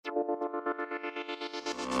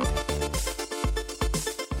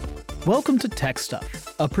Welcome to Tech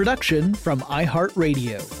Stuff, a production from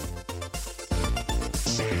iHeartRadio.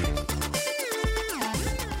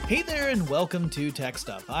 Hey there, and welcome to Tech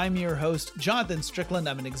Stuff. I'm your host, Jonathan Strickland.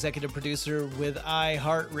 I'm an executive producer with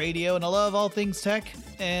iHeartRadio, and I love all things tech.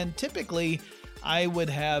 And typically, I would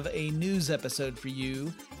have a news episode for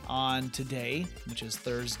you on today, which is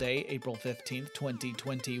Thursday, April 15th,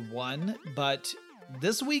 2021. But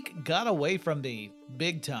this week got away from me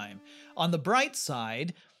big time. On the bright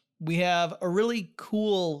side, we have a really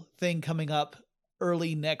cool thing coming up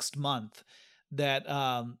early next month that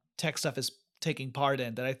Tech Stuff is taking part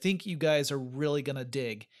in that I think you guys are really going to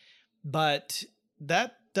dig. But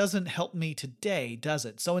that doesn't help me today, does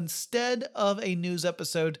it? So instead of a news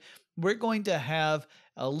episode, we're going to have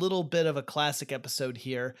a little bit of a classic episode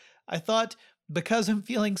here. I thought, because I'm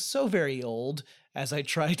feeling so very old as I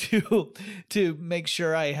try to make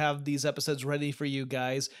sure I have these episodes ready for you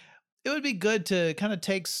guys, it would be good to kind of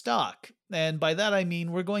take stock. And by that I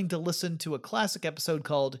mean we're going to listen to a classic episode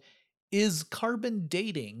called Is Carbon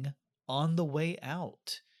Dating on the Way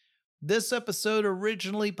Out? This episode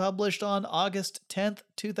originally published on August 10th,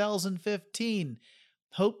 2015.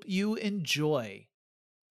 Hope you enjoy.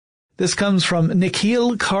 This comes from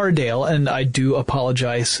Nikhil Cardale, and I do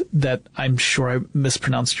apologize that I'm sure I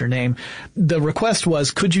mispronounced your name. The request was,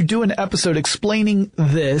 could you do an episode explaining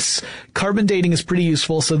this? Carbon dating is pretty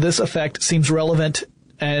useful, so this effect seems relevant.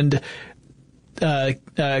 And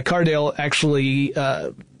Cardale actually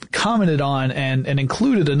commented on and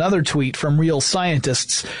included another tweet from Real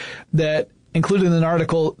Scientists that included an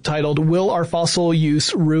article titled, Will Our Fossil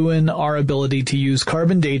Use Ruin Our Ability to Use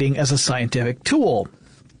Carbon Dating as a Scientific Tool?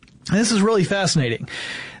 And this is really fascinating.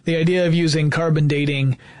 The idea of using carbon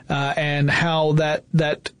dating and how that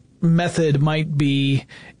method might be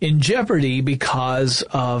in jeopardy because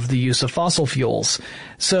of the use of fossil fuels.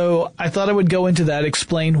 So I thought I would go into that,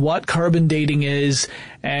 explain what carbon dating is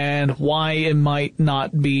and why it might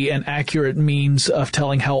not be an accurate means of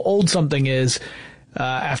telling how old something is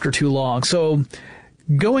after too long. So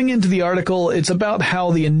going into the article, it's about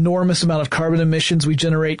how the enormous amount of carbon emissions we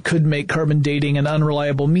generate could make carbon dating an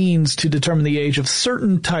unreliable means to determine the age of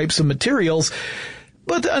certain types of materials.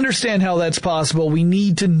 But to understand how that's possible, we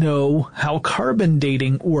need to know how carbon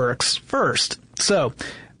dating works first. So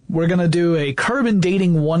we're going to do a carbon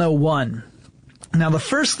dating 101. Now, the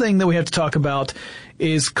first thing that we have to talk about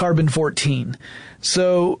is carbon-14.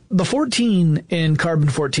 So the 14 in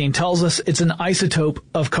carbon-14 tells us it's an isotope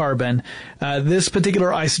of carbon. This particular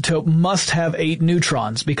isotope must have 8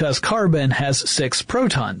 neutrons because carbon has 6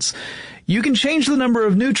 protons. You can change the number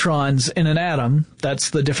of neutrons in an atom.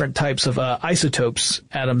 That's the different types of isotopes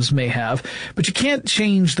atoms may have. But you can't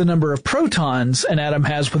change the number of protons an atom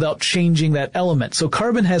has without changing that element. So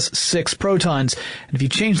carbon has 6 protons. And if you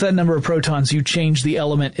change that number of protons, you change the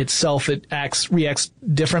element itself. It reacts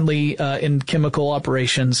differently in chemical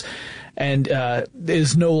operations and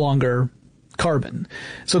is no longer carbon.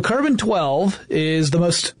 So carbon-12 is the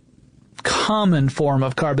most common form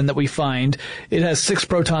of carbon that we find. It has 6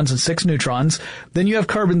 protons and 6 neutrons. Then you have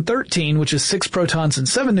carbon-13, which is 6 protons and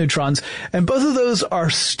 7 neutrons, and both of those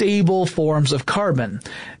are stable forms of carbon.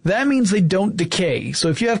 That means they don't decay. So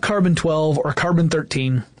if you have carbon-12 or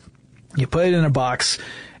carbon-13, you put it in a box,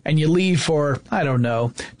 and you leave for,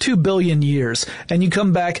 2 billion years, and you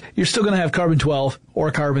come back, you're still going to have carbon-12 or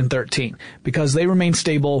carbon-13 because they remain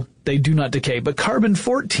stable, they do not decay. But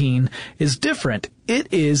carbon-14 is different.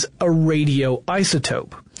 It is a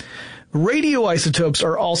radioisotope. Radioisotopes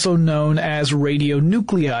are also known as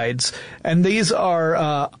radionuclides, and these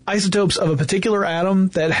are isotopes of a particular atom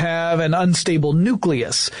that have an unstable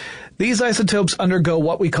nucleus. These isotopes undergo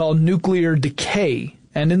what we call nuclear decay.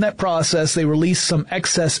 And in that process, they release some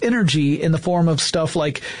excess energy in the form of stuff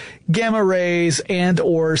like gamma rays and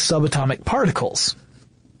or subatomic particles.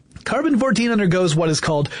 Carbon-14 undergoes what is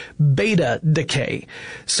called beta decay.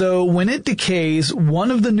 So when it decays,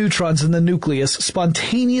 one of the neutrons in the nucleus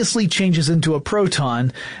spontaneously changes into a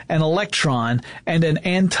proton, an electron, and an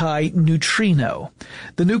antineutrino.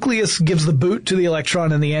 The nucleus gives the boot to the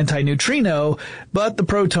electron and the antineutrino, but the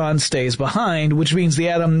proton stays behind, which means the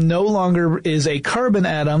atom no longer is a carbon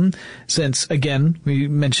atom, since, again, we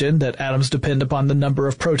mentioned that atoms depend upon the number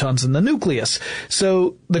of protons in the nucleus.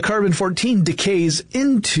 So the carbon-14 decays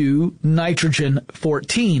into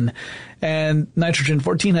nitrogen-14, and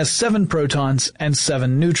nitrogen-14 has 7 protons and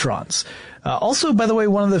 7 neutrons. Also, by the way,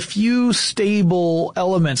 one of the few stable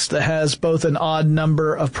elements that has both an odd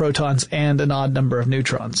number of protons and an odd number of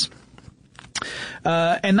neutrons.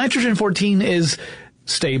 And nitrogen-14 is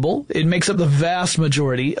stable. It makes up the vast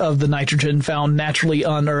majority of the nitrogen found naturally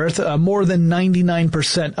on Earth. More than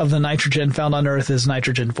 99% of the nitrogen found on Earth is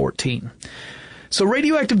nitrogen-14. So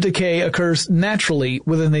radioactive decay occurs naturally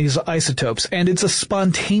within these isotopes, and it's a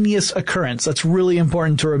spontaneous occurrence. That's really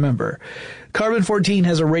important to remember. Carbon-14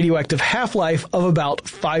 has a radioactive half-life of about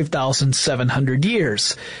 5,700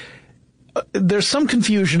 years. There's some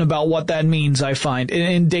confusion about what that means, I find,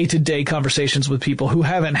 in day-to-day conversations with people who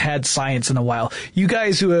haven't had science in a while. You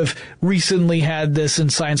guys who have recently had this in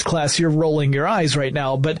science class, you're rolling your eyes right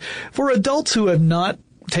now, but for adults who have not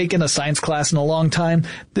taken a science class in a long time,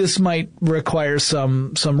 this might require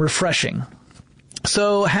some refreshing.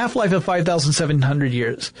 So, half-life of 5,700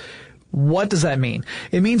 years. What does that mean?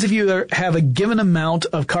 It means if you have a given amount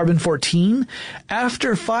of carbon-14,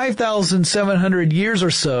 after 5,700 years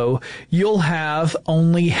or so, you'll have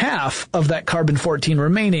only half of that carbon-14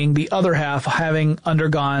 remaining, the other half having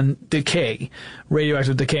undergone decay,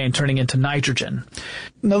 radioactive decay, and turning into nitrogen.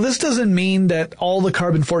 Now, this doesn't mean that all the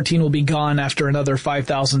carbon-14 will be gone after another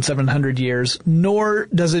 5,700 years, nor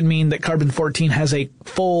does it mean that carbon-14 has a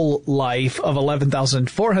full life of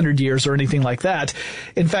 11,400 years or anything like that.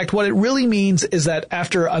 In fact, what it really means is that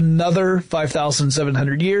after another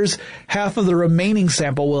 5,700 years, half of the remaining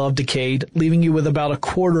sample will have decayed, leaving you with about a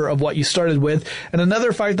quarter of what you started with, and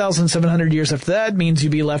another 5,700 years after that means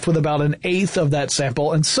you'd be left with about an eighth of that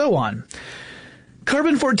sample, and so on.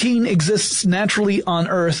 Carbon-14 exists naturally on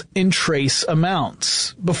Earth in trace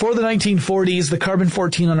amounts. Before the 1940s, the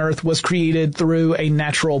carbon-14 on Earth was created through a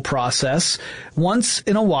natural process. Once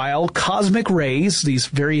in a while, cosmic rays, these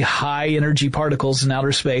very high-energy particles in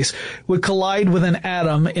outer space, would collide with an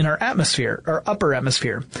atom in our atmosphere, our upper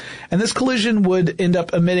atmosphere. And this collision would end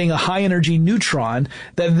up emitting a high-energy neutron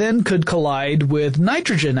that then could collide with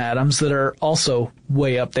nitrogen atoms that are also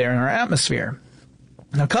way up there in our atmosphere.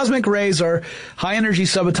 Now, cosmic rays are high-energy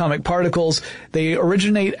subatomic particles. They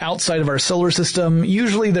originate outside of our solar system.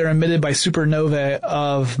 Usually they're emitted by supernovae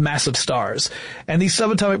of massive stars. And these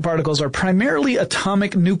subatomic particles are primarily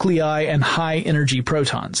atomic nuclei and high-energy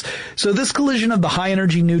protons. So this collision of the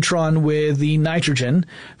high-energy neutron with the nitrogen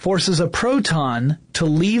forces a proton to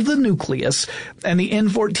leave the nucleus, and the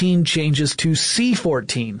N14 changes to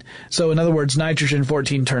C14. So in other words,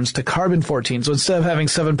 nitrogen-14 turns to carbon-14. So instead of having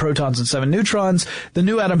 7 protons and 7 neutrons, the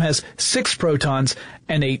new atom has 6 protons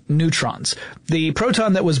and 8 neutrons. The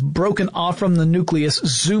proton that was broken off from the nucleus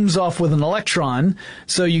zooms off with an electron,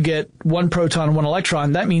 so you get 1 proton, 1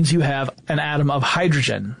 electron. That means you have an atom of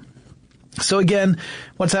hydrogen. So again,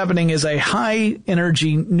 what's happening is a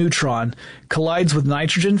high-energy neutron collides with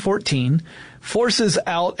nitrogen-14, forces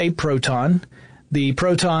out a proton. The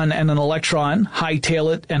proton and an electron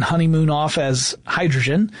hightail it and honeymoon off as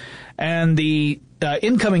hydrogen, and the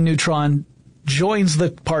incoming neutron joins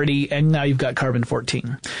the party, and now you've got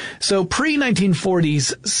carbon-14. So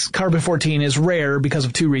pre-1940s, carbon-14 is rare because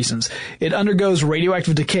of 2 reasons. It undergoes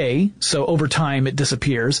radioactive decay, so over time it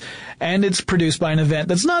disappears, and it's produced by an event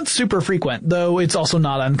that's not super frequent, though it's also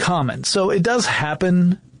not uncommon. So it does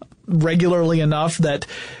happen regularly enough that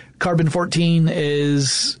carbon-14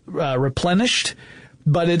 is replenished,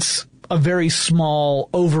 but it's a very small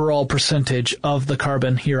overall percentage of the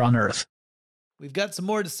carbon here on Earth. We've got some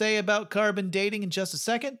more to say about carbon dating in just a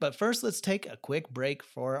second, but first let's take a quick break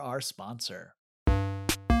for our sponsor.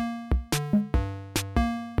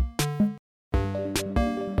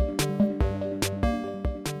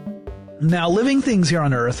 Now, living things here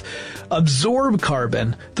on Earth absorb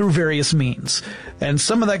carbon through various means, and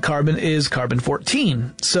some of that carbon is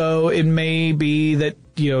carbon-14. So it may be that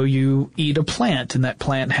you eat a plant, and that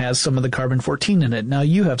plant has some of the carbon-14 in it. Now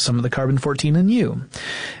you have some of the carbon-14 in you.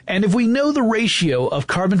 And if we know the ratio of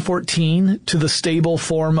carbon-14 to the stable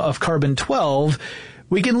form of carbon-12,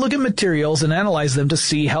 we can look at materials and analyze them to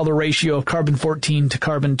see how the ratio of carbon-14 to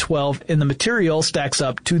carbon-12 in the material stacks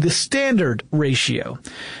up to the standard ratio.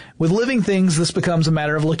 With living things, this becomes a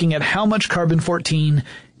matter of looking at how much carbon-14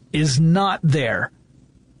 is not there.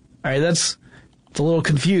 All right, it's a little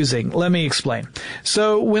confusing. Let me explain.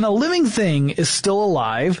 So when a living thing is still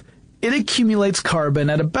alive, it accumulates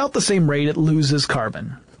carbon at about the same rate it loses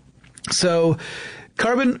carbon. So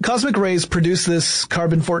cosmic rays produce this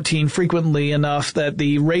carbon-14 frequently enough that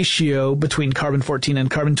the ratio between carbon-14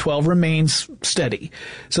 and carbon-12 remains steady.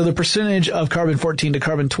 So the percentage of carbon-14 to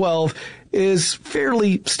carbon-12 is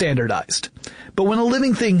fairly standardized. But when a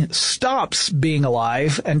living thing stops being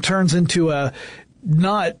alive and turns into a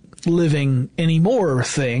not living anymore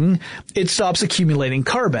thing, it stops accumulating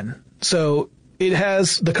carbon. So it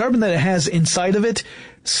has the carbon that it has inside of it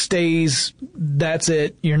stays. That's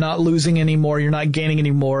it. You're not losing anymore. You're not gaining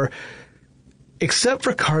anymore, except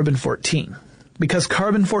for carbon-14. because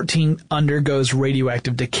carbon-14 undergoes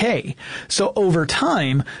radioactive decay. So over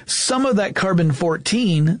time, some of that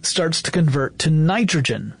carbon-14 starts to convert to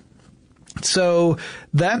nitrogen. So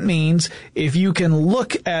that means if you can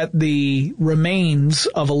look at the remains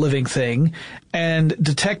of a living thing and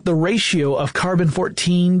detect the ratio of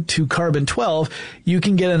carbon-14 to carbon-12, you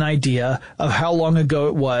can get an idea of how long ago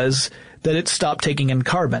it was that it stopped taking in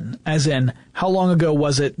carbon. As in, how long ago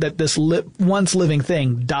was it that this once living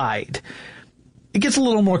thing died? It gets a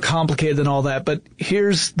little more complicated than all that, but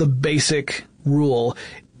here's the basic rule.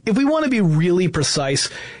 If we want to be really precise,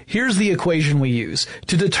 here's the equation we use.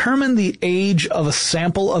 To determine the age of a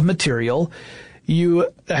sample of material, you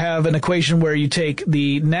have an equation where you take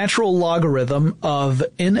the natural logarithm of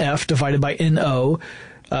NF divided by NO.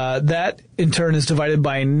 That, in turn, is divided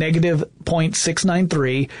by negative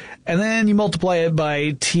 0.693, and then you multiply it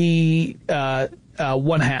by T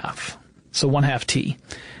 1/2, so 1/2 T.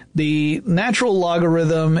 The natural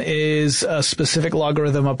logarithm is a specific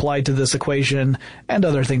logarithm applied to this equation and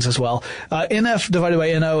other things as well. NF divided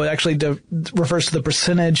by NO actually refers to the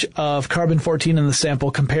percentage of carbon-14 in the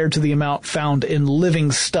sample compared to the amount found in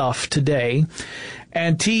living stuff today.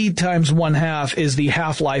 And T times 1/2 is the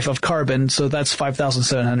half-life of carbon, so that's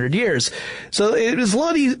 5,700 years. So it is a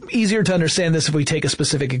lot easier to understand this if we take a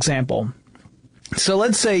specific example. So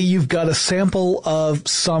let's say you've got a sample of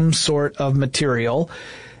some sort of material,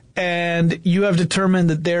 and you have determined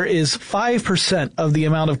that there is 5% of the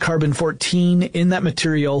amount of carbon-14 in that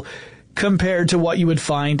material compared to what you would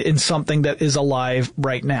find in something that is alive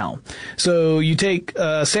right now. So you take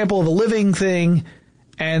a sample of a living thing,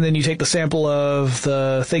 and then you take the sample of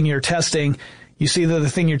the thing you're testing. You see that the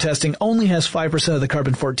thing you're testing only has 5% of the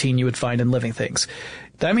carbon-14 you would find in living things.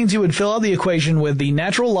 That means you would fill out the equation with the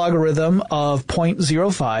natural logarithm of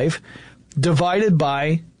 0.05 divided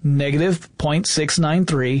by negative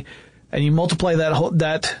 0.693, and you multiply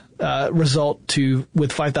that result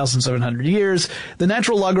with 5,700 years. The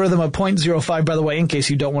natural logarithm of 0.05, by the way, in case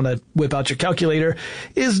you don't want to whip out your calculator,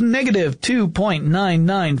 is negative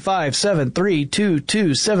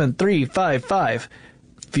 2.99573227355.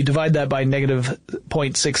 If you divide that by negative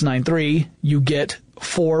 0.693, you get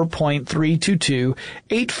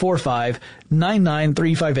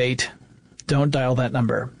 4.32284599358. Don't dial that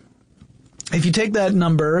number. If you take that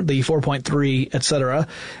number, the 4.3, etc.,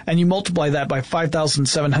 and you multiply that by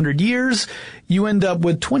 5,700 years, you end up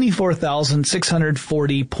with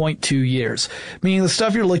 24,640.2 years. Meaning the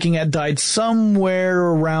stuff you're looking at died somewhere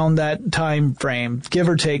around that time frame, give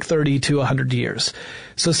or take 30 to 100 years.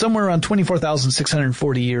 So somewhere around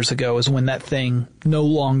 24,640 years ago is when that thing no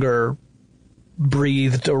longer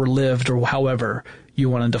breathed or lived, or however you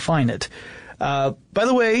want to define it. By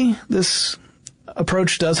the way, this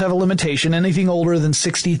approach does have a limitation. Anything older than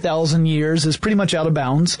 60,000 years is pretty much out of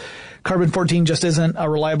bounds. Carbon-14 just isn't a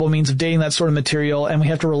reliable means of dating that sort of material, and we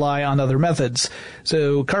have to rely on other methods.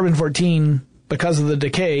 So carbon-14, because of the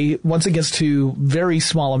decay, once it gets to very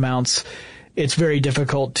small amounts, it's very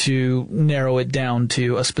difficult to narrow it down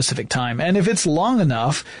to a specific time. And if it's long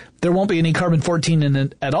enough, there won't be any carbon-14 in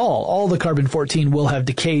it at all. All the carbon-14 will have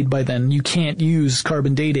decayed by then. You can't use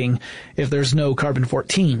carbon dating if there's no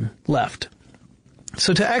carbon-14 left.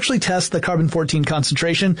 So to actually test the carbon-14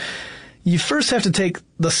 concentration, you first have to take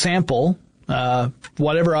the sample,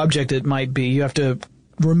 whatever object it might be. You have to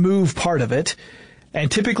remove part of it. And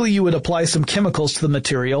typically you would apply some chemicals to the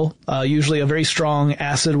material, usually a very strong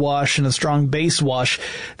acid wash and a strong base wash.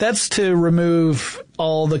 That's to remove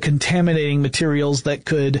all the contaminating materials that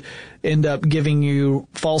could end up giving you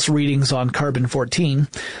false readings on carbon-14.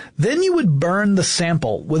 Then you would burn the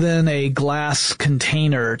sample within a glass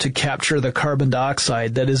container to capture the carbon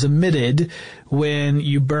dioxide that is emitted when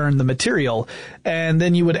you burn the material. And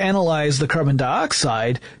then you would analyze the carbon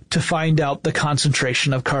dioxide to find out the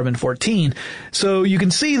concentration of carbon-14. So you can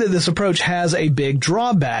see that this approach has a big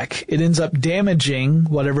drawback. It ends up damaging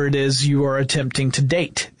whatever it is you are attempting to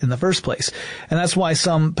date in the first place. And that's why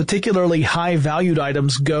some particularly high-valued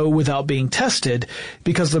items go without being tested,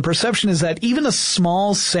 because the perception is that even a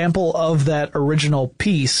small sample of that original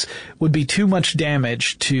piece would be too much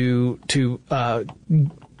damage to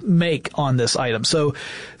make on this item. So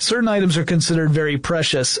certain items are considered very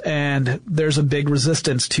precious, and there's a big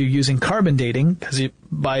resistance to using carbon dating because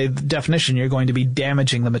by definition you're going to be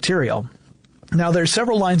damaging the material. Now, there's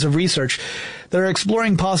several lines of research They're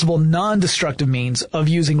exploring possible non-destructive means of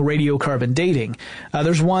using radiocarbon dating.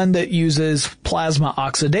 There's one that uses plasma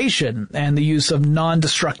oxidation and the use of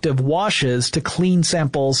non-destructive washes to clean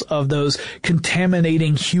samples of those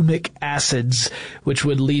contaminating humic acids, which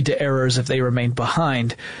would lead to errors if they remained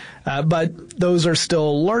behind. But those are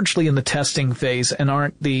still largely in the testing phase and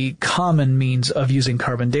aren't the common means of using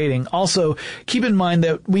carbon dating. Also, keep in mind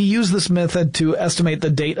that we use this method to estimate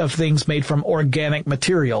the date of things made from organic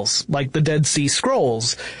materials, like the Dead Sea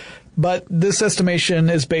Scrolls. But this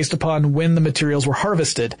estimation is based upon when the materials were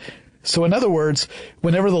harvested. So in other words,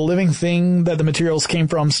 whenever the living thing that the materials came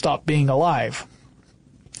from stopped being alive.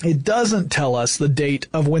 It doesn't tell us the date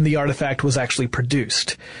of when the artifact was actually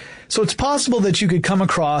produced. So it's possible that you could come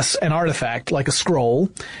across an artifact, like a scroll,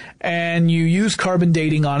 and you use carbon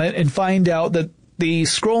dating on it and find out that the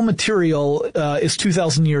scroll material is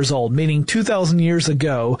 2,000 years old, meaning 2,000 years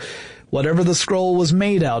ago, whatever the scroll was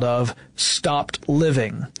made out of stopped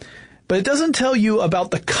living. But it doesn't tell you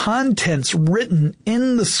about the contents written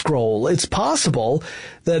in the scroll. It's possible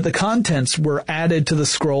that the contents were added to the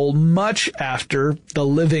scroll much after the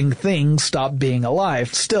living thing stopped being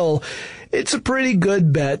alive. Still, it's a pretty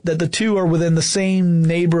good bet that the two are within the same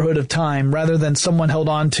neighborhood of time rather than someone held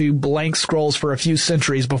on to blank scrolls for a few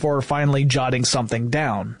centuries before finally jotting something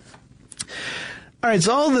down. Alright,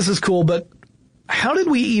 so all of this is cool, but how did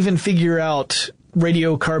we even figure out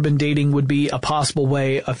radiocarbon dating would be a possible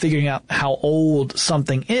way of figuring out how old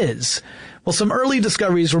something is? Well, some early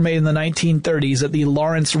discoveries were made in the 1930s at the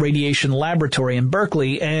Lawrence Radiation Laboratory in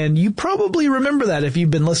Berkeley, and you probably remember that if you've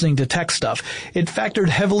been listening to tech stuff. It factored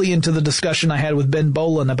heavily into the discussion I had with Ben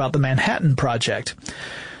Bolin about the Manhattan Project.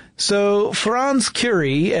 So, Franz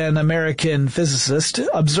Curie, an American physicist,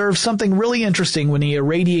 observed something really interesting when he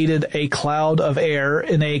irradiated a cloud of air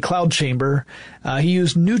in a cloud chamber. He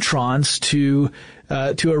used neutrons to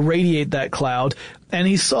irradiate that cloud, and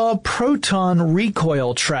he saw proton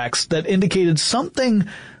recoil tracks that indicated something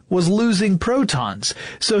was losing protons.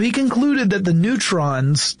 So he concluded that the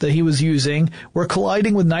neutrons that he was using were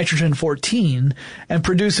colliding with nitrogen-14 and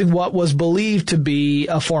producing what was believed to be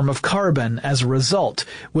a form of carbon as a result,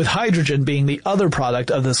 with hydrogen being the other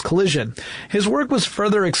product of this collision. His work was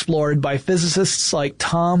further explored by physicists like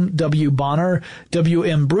Tom W. Bonner, W.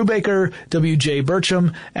 M. Brubaker, W. J.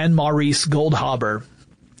 Burcham, and Maurice Goldhaber.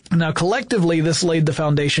 Now, collectively, this laid the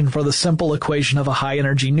foundation for the simple equation of a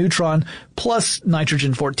high-energy neutron plus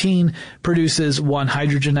nitrogen-14 produces one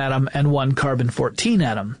hydrogen atom and one carbon-14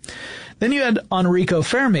 atom. Then you had Enrico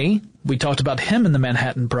Fermi. We talked about him in the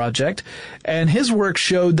Manhattan Project, and his work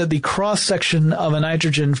showed that the cross-section of a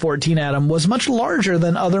nitrogen-14 atom was much larger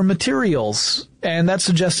than other materials, and that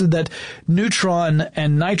suggested that neutron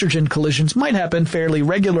and nitrogen collisions might happen fairly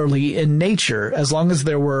regularly in nature as long as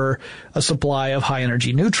there were a supply of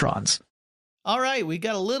high-energy neutrons. All right, we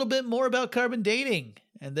got a little bit more about carbon dating,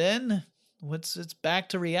 and then it's back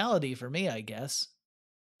to reality for me, I guess.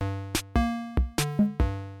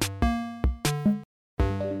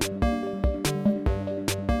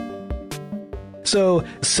 So,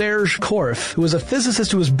 Serge Korff, who was a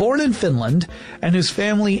physicist who was born in Finland and whose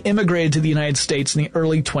family immigrated to the United States in the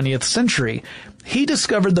early 20th century, he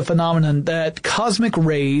discovered the phenomenon that cosmic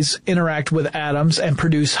rays interact with atoms and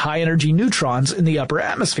produce high-energy neutrons in the upper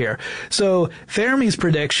atmosphere. So Fermi's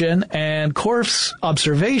prediction and Korff's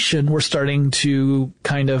observation were starting to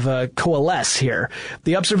kind of coalesce here.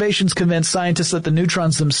 The observations convinced scientists that the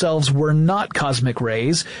neutrons themselves were not cosmic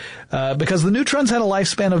rays, because the neutrons had a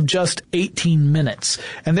lifespan of just 18 minutes,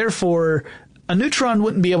 and therefore a neutron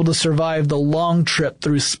wouldn't be able to survive the long trip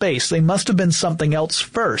through space. They must have been something else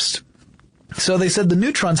first. So they said the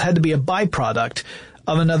neutrons had to be a byproduct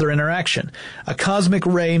of another interaction. A cosmic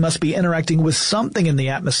ray must be interacting with something in the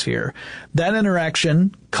atmosphere. That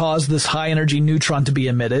interaction caused this high-energy neutron to be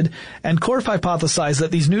emitted, and Korff hypothesized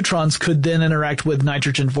that these neutrons could then interact with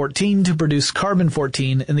nitrogen-14 to produce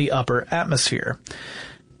carbon-14 in the upper atmosphere.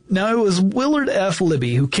 Now, it was Willard F.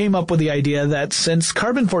 Libby who came up with the idea that since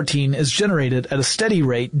carbon-14 is generated at a steady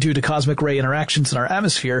rate due to cosmic ray interactions in our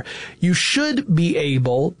atmosphere, you should be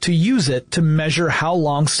able to use it to measure how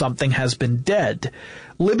long something has been dead.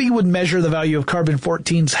 Libby would measure the value of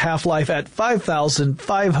carbon-14's half-life at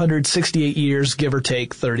 5,568 years, give or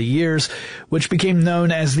take 30 years, which became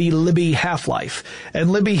known as the Libby half-life.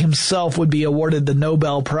 And Libby himself would be awarded the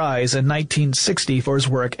Nobel Prize in 1960 for his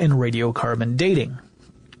work in radiocarbon dating.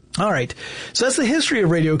 Alright, so that's the history of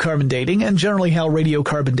radiocarbon dating and generally how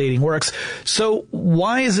radiocarbon dating works. So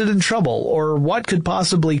why is it in trouble, or what could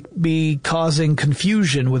possibly be causing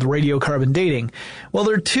confusion with radiocarbon dating? Well,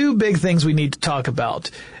 there are two big things we need to talk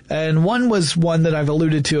about. And one was one that I've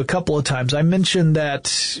alluded to a couple of times. I mentioned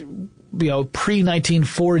that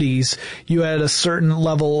pre-1940s, you had a certain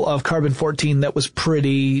level of carbon-14 that was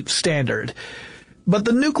pretty standard. But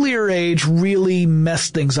the nuclear age really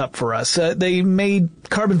messed things up for us. They made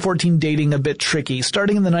carbon-14 dating a bit tricky.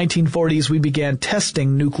 Starting in the 1940s, we began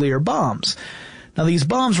testing nuclear bombs. Now, these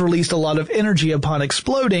bombs released a lot of energy upon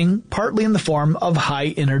exploding, partly in the form of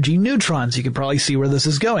high-energy neutrons. You can probably see where this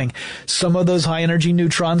is going. Some of those high-energy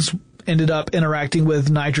neutrons ended up interacting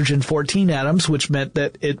with nitrogen-14 atoms, which meant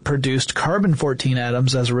that it produced carbon-14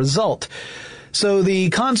 atoms as a result. So the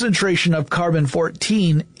concentration of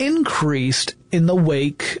carbon-14 increased in the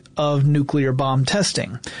wake of nuclear bomb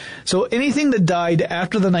testing. So anything that died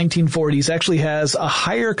after the 1940s actually has a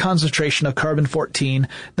higher concentration of carbon-14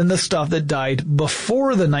 than the stuff that died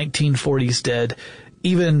before the 1940s did,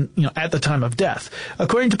 even, at the time of death.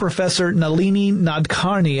 According to Professor Nalini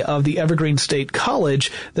Nadkarni of the Evergreen State College,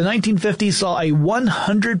 the 1950s saw a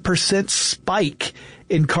 100% spike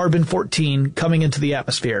in carbon-14 coming into the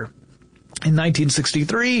atmosphere. In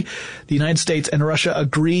 1963, the United States and Russia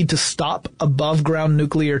agreed to stop above-ground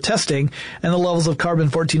nuclear testing, and the levels of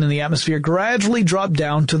carbon-14 in the atmosphere gradually dropped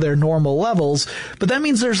down to their normal levels, but that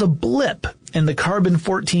means there's a blip in the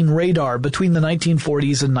carbon-14 radar between the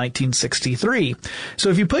 1940s and 1963. So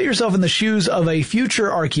if you put yourself in the shoes of a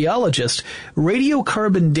future archaeologist,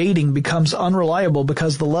 radiocarbon dating becomes unreliable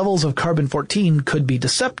because the levels of carbon-14 could be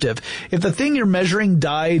deceptive. If the thing you're measuring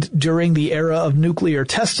died during the era of nuclear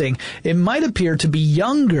testing, it might appear to be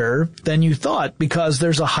younger than you thought because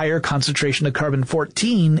there's a higher concentration of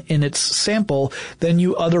carbon-14 in its sample than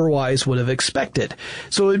you otherwise would have expected.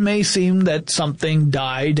 So it may seem that something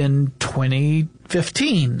died in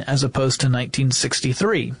 2015 as opposed to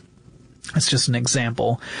 1963. That's just an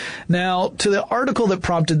example. Now, to the article that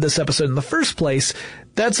prompted this episode in the first place,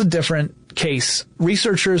 that's a different case.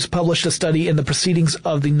 Researchers published a study in the Proceedings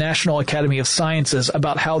of the National Academy of Sciences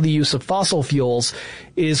about how the use of fossil fuels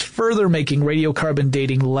is further making radiocarbon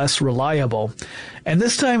dating less reliable. And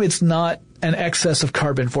this time it's not an excess of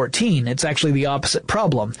carbon-14. It's actually the opposite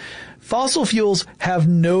problem. Fossil fuels have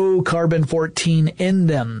no carbon-14 in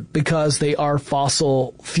them because they are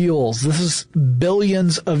fossil fuels. This is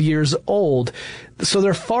billions of years old. So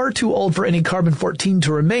they're far too old for any carbon-14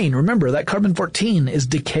 to remain. Remember, that carbon-14 is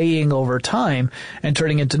decaying over time and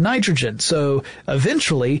turning into nitrogen. So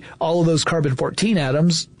eventually, all of those carbon-14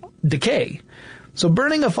 atoms decay. So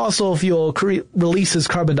burning a fossil fuel releases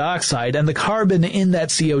carbon dioxide, and the carbon in that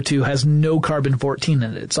CO2 has no carbon-14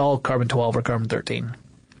 in it. It's all carbon-12 or carbon-13.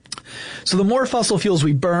 So the more fossil fuels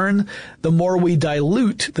we burn, the more we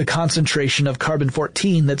dilute the concentration of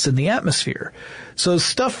carbon-14 that's in the atmosphere. So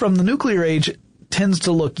stuff from the nuclear age tends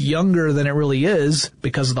to look younger than it really is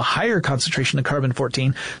because of the higher concentration of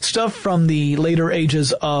carbon-14. Stuff from the later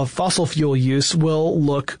ages of fossil fuel use will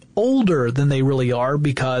look older than they really are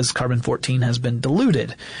because carbon-14 has been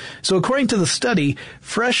diluted. So according to the study,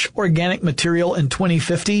 fresh organic material in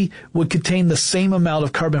 2050 would contain the same amount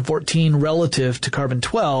of carbon-14 relative to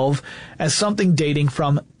carbon-12 as something dating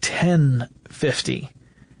from 1050.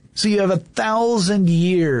 So you have 1,000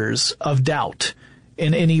 years of doubt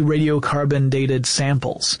in any radiocarbon dated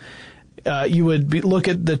samples. You would look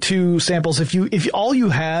at the two samples. If all you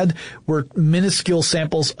had were minuscule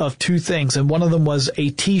samples of two things, and one of them was a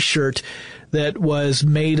T-shirt that was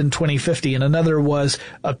made in 2050, and another was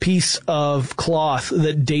a piece of cloth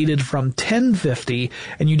that dated from 1050,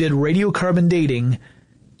 and you did radiocarbon dating,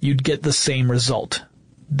 you'd get the same result.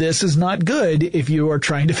 This is not good if you are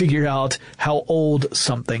trying to figure out how old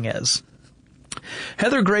something is.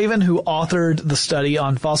 Heather Graven, who authored the study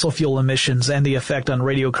on fossil fuel emissions and the effect on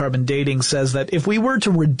radiocarbon dating, says that if we were to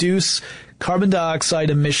reduce carbon dioxide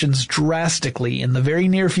emissions drastically in the very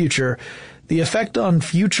near future, the effect on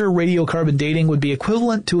future radiocarbon dating would be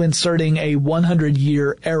equivalent to inserting a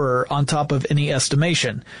 100-year error on top of any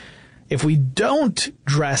estimation. If we don't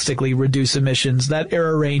drastically reduce emissions, that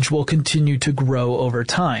error range will continue to grow over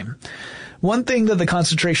time. One thing that the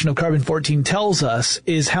concentration of carbon-14 tells us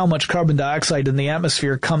is how much carbon dioxide in the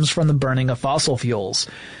atmosphere comes from the burning of fossil fuels.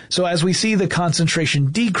 So as we see the concentration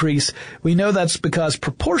decrease, we know that's because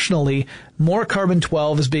proportionally more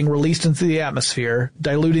carbon-12 is being released into the atmosphere,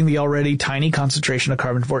 diluting the already tiny concentration of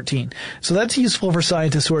carbon-14. So that's useful for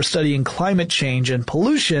scientists who are studying climate change and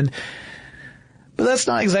pollution, but that's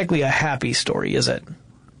not exactly a happy story, is it?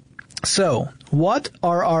 So, what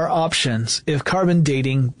are our options if carbon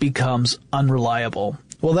dating becomes unreliable?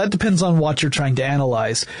 Well, that depends on what you're trying to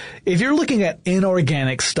analyze. If you're looking at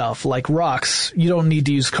inorganic stuff like rocks, you don't need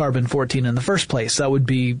to use carbon-14 in the first place. That would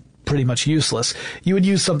be pretty much useless. You would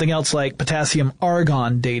use something else like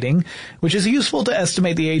potassium-argon dating, which is useful to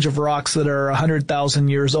estimate the age of rocks that are 100,000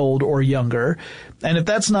 years old or younger. And if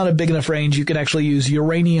that's not a big enough range, you can actually use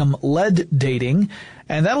uranium-lead dating,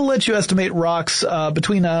 and that'll let you estimate rocks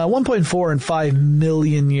between 1.4 and 5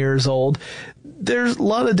 million years old. There's a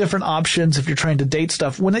lot of different options if you're trying to date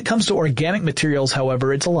stuff. When it comes to organic materials,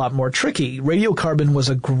 however, it's a lot more tricky. Radiocarbon was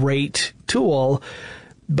a great tool,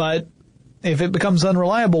 but if it becomes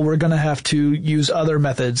unreliable, we're going to have to use other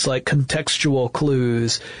methods like contextual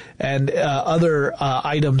clues and other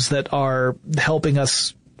items that are helping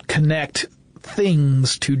us connect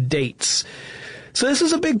things to dates. So this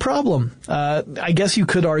is a big problem. I guess you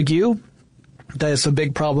could argue that it's a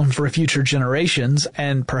big problem for future generations,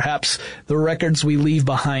 and perhaps the records we leave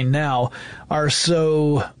behind now are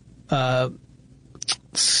so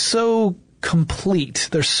complete.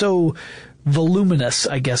 They're so voluminous,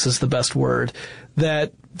 I guess is the best word,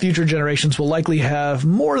 that future generations will likely have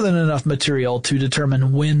more than enough material to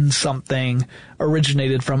determine when something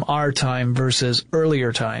originated from our time versus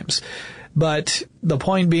earlier times. But the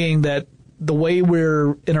point being that the way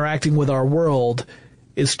we're interacting with our world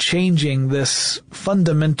is changing this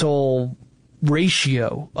fundamental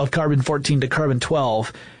ratio of carbon-14 to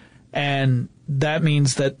carbon-12, and that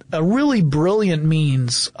means that a really brilliant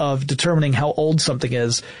means of determining how old something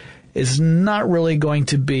is not really going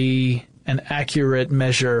to be an accurate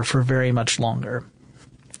measure for very much longer.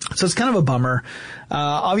 So it's kind of a bummer.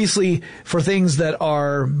 Obviously, for things that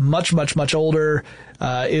are much, much, much older,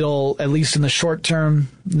 it'll, at least in the short term,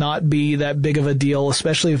 not be that big of a deal,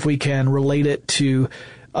 especially if we can relate it to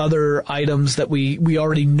other items that we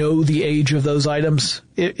already know the age of those items.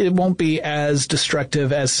 It won't be as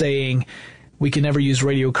destructive as saying we can never use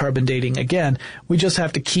radiocarbon dating again. We just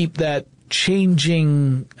have to keep that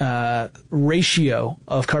changing ratio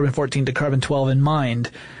of carbon-14 to carbon-12 in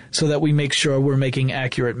mind so that we make sure we're making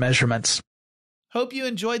accurate measurements. Hope you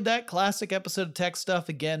enjoyed that classic episode of Tech Stuff.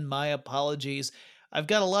 Again, my apologies. I've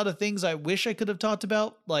got a lot of things I wish I could have talked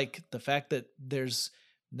about, like the fact that there's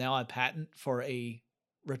now a patent for a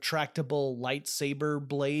retractable lightsaber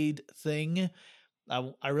blade thing.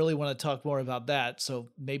 I really want to talk more about that, so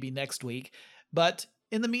maybe next week. But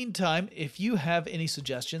in the meantime, if you have any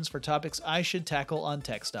suggestions for topics I should tackle on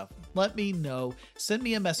Tech Stuff, let me know. Send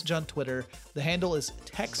me a message on Twitter. The handle is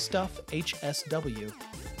TechStuffHSW.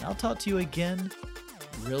 And I'll talk to you again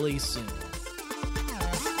really soon.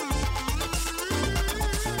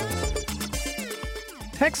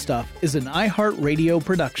 Tech Stuff is an iHeartRadio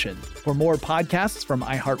production. For more podcasts from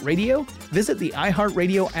iHeartRadio, visit the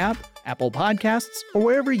iHeartRadio app, Apple Podcasts, or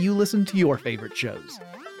wherever you listen to your favorite shows.